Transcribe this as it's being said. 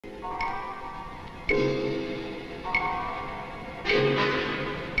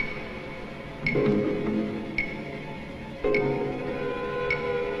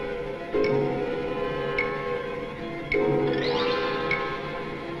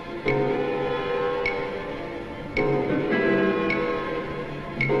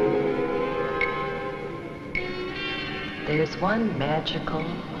There's one magical,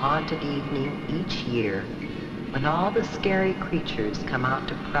 haunted evening each year when all the scary creatures come out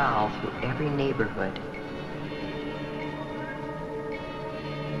to prowl through every neighborhood.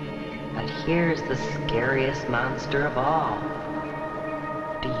 But here's the scariest monster of all.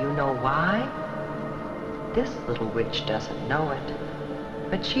 Do you know why? This little witch doesn't know it,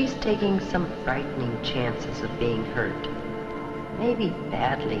 but she's taking some frightening chances of being hurt, maybe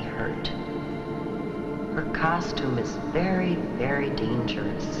badly hurt. Her costume is very, very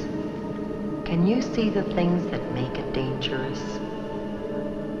dangerous. Can you see the things that make it dangerous?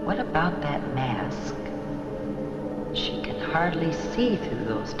 What about that mask? She can hardly see through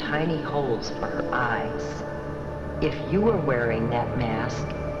those tiny holes for her eyes. If you were wearing that mask,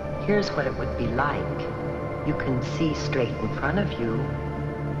 here's what it would be like. You can see straight in front of you,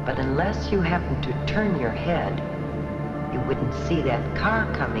 but unless you happen to turn your head, you wouldn't see that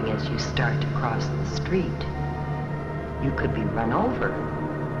car coming as you start to cross the street. You could be run over.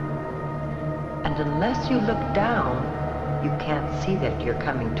 And unless you look down, you can't see that you're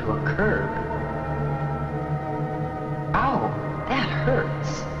coming to a curb. Ow, that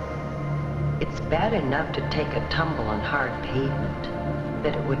hurts. It's bad enough to take a tumble on hard pavement,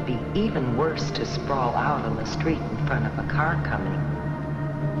 but it would be even worse to sprawl out on the street in front of a car coming.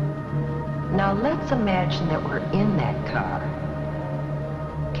 Now let's imagine that we're in that car.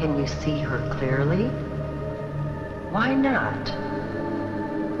 Can you see her clearly? Why not?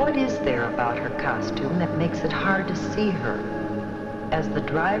 What is there about her costume that makes it hard to see her? As the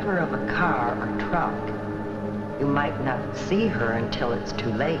driver of a car or truck, you might not see her until it's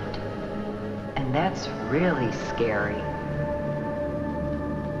too late. And that's really scary.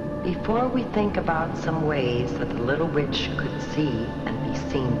 Before we think about some ways that the little witch could see and be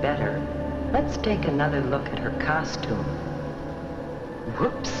seen better, let's take another look at her costume.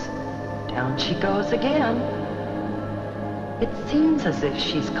 Whoops, down she goes again. It seems as if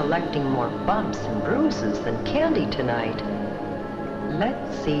she's collecting more bumps and bruises than candy tonight.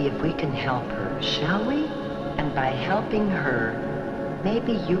 Let's see if we can help her, shall we? And by helping her,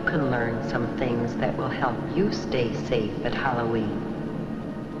 maybe you can learn some things that will help you stay safe at Halloween.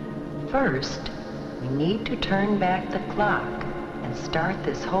 First, we need to turn back the clock and start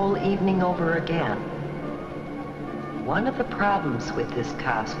this whole evening over again. One of the problems with this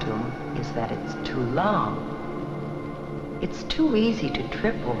costume is that it's too long. It's too easy to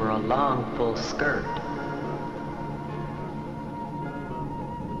trip over a long, full skirt.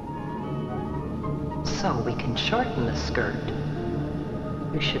 So we can shorten the skirt.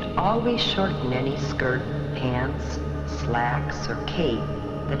 You should always shorten any skirt, pants, slacks, or cape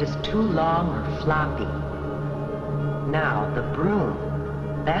that is too long or floppy. Now, the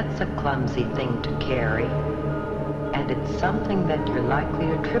broom, that's a clumsy thing to carry, and it's something that you're likely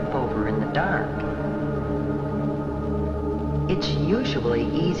to trip over in the dark. It's usually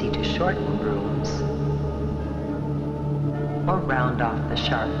easy to shorten brooms, or round off the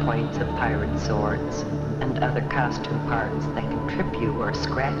sharp points of pirate swords and other costume parts that can trip you or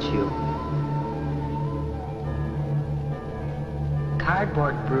scratch you.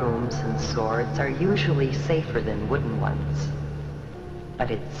 Cardboard brooms and swords are usually safer than wooden ones, but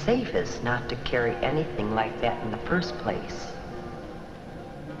it's safest not to carry anything like that in the first place.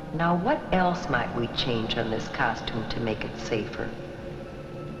 Now, what else might we change on this costume to make it safer?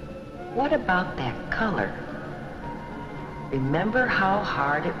 What about that color? Remember how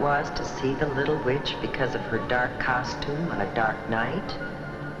hard it was to see the little witch because of her dark costume on a dark night?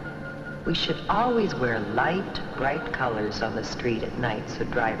 We should always wear light, bright colors on the street at night so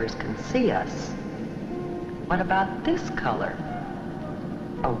drivers can see us. What about this color?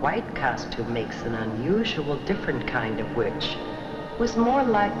 A white costume makes an unusual, different kind of witch, who is more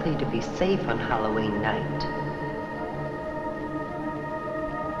likely to be safe on Halloween night.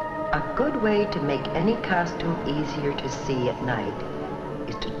 A good way to make any costume easier to see at night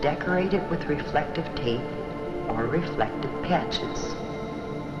is to decorate it with reflective tape or reflective patches.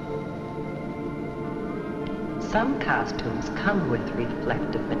 Some costumes come with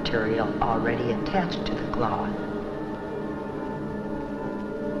reflective material already attached to the cloth.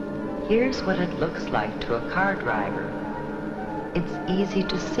 Here's what it looks like to a car driver. It's easy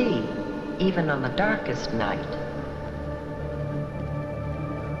to see, even on the darkest night.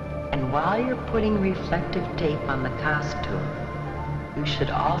 And while you're putting reflective tape on the costume, You should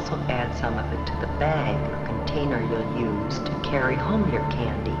also add some of it to the bag or container you'll use to carry home your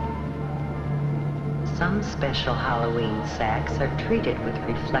candy. Some special Halloween sacks are treated with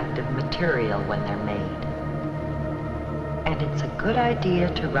reflective material when they're made. And it's a good idea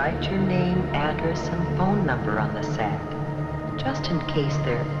to write your name, address, and phone number on the sack, just in case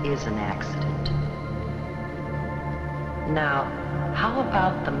there is an accident. Now, how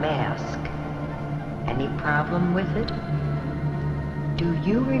about the mask? Any problem with it? Do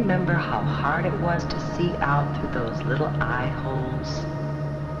you remember how hard it was to see out through those little eye holes?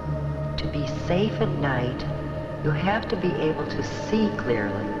 To be safe at night, you have to be able to see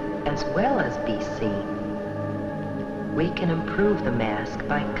clearly as well as be seen. We can improve the mask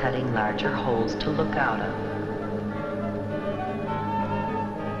by cutting larger holes to look out of.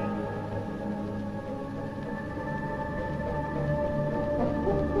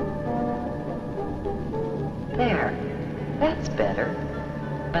 There, that's better.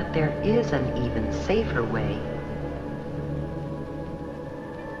 But there is an even safer way.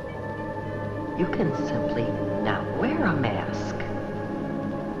 You can simply not wear a mask.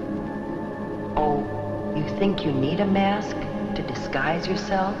 Oh, you think you need a mask to disguise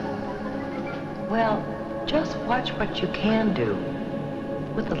yourself? Well, just watch what you can do.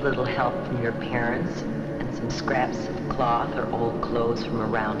 With a little help from your parents and some scraps of cloth or old clothes from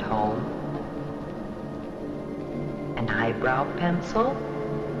around home. An eyebrow pencil,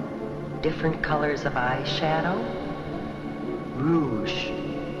 different colors of eyeshadow, rouge,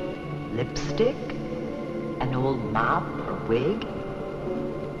 lipstick, an old mop or wig,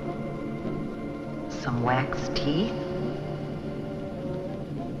 some wax teeth,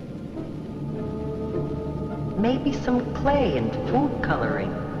 maybe some clay and food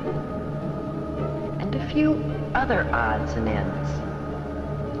coloring, and a few other odds and ends.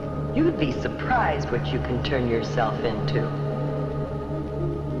 You'd be surprised what you can turn yourself into.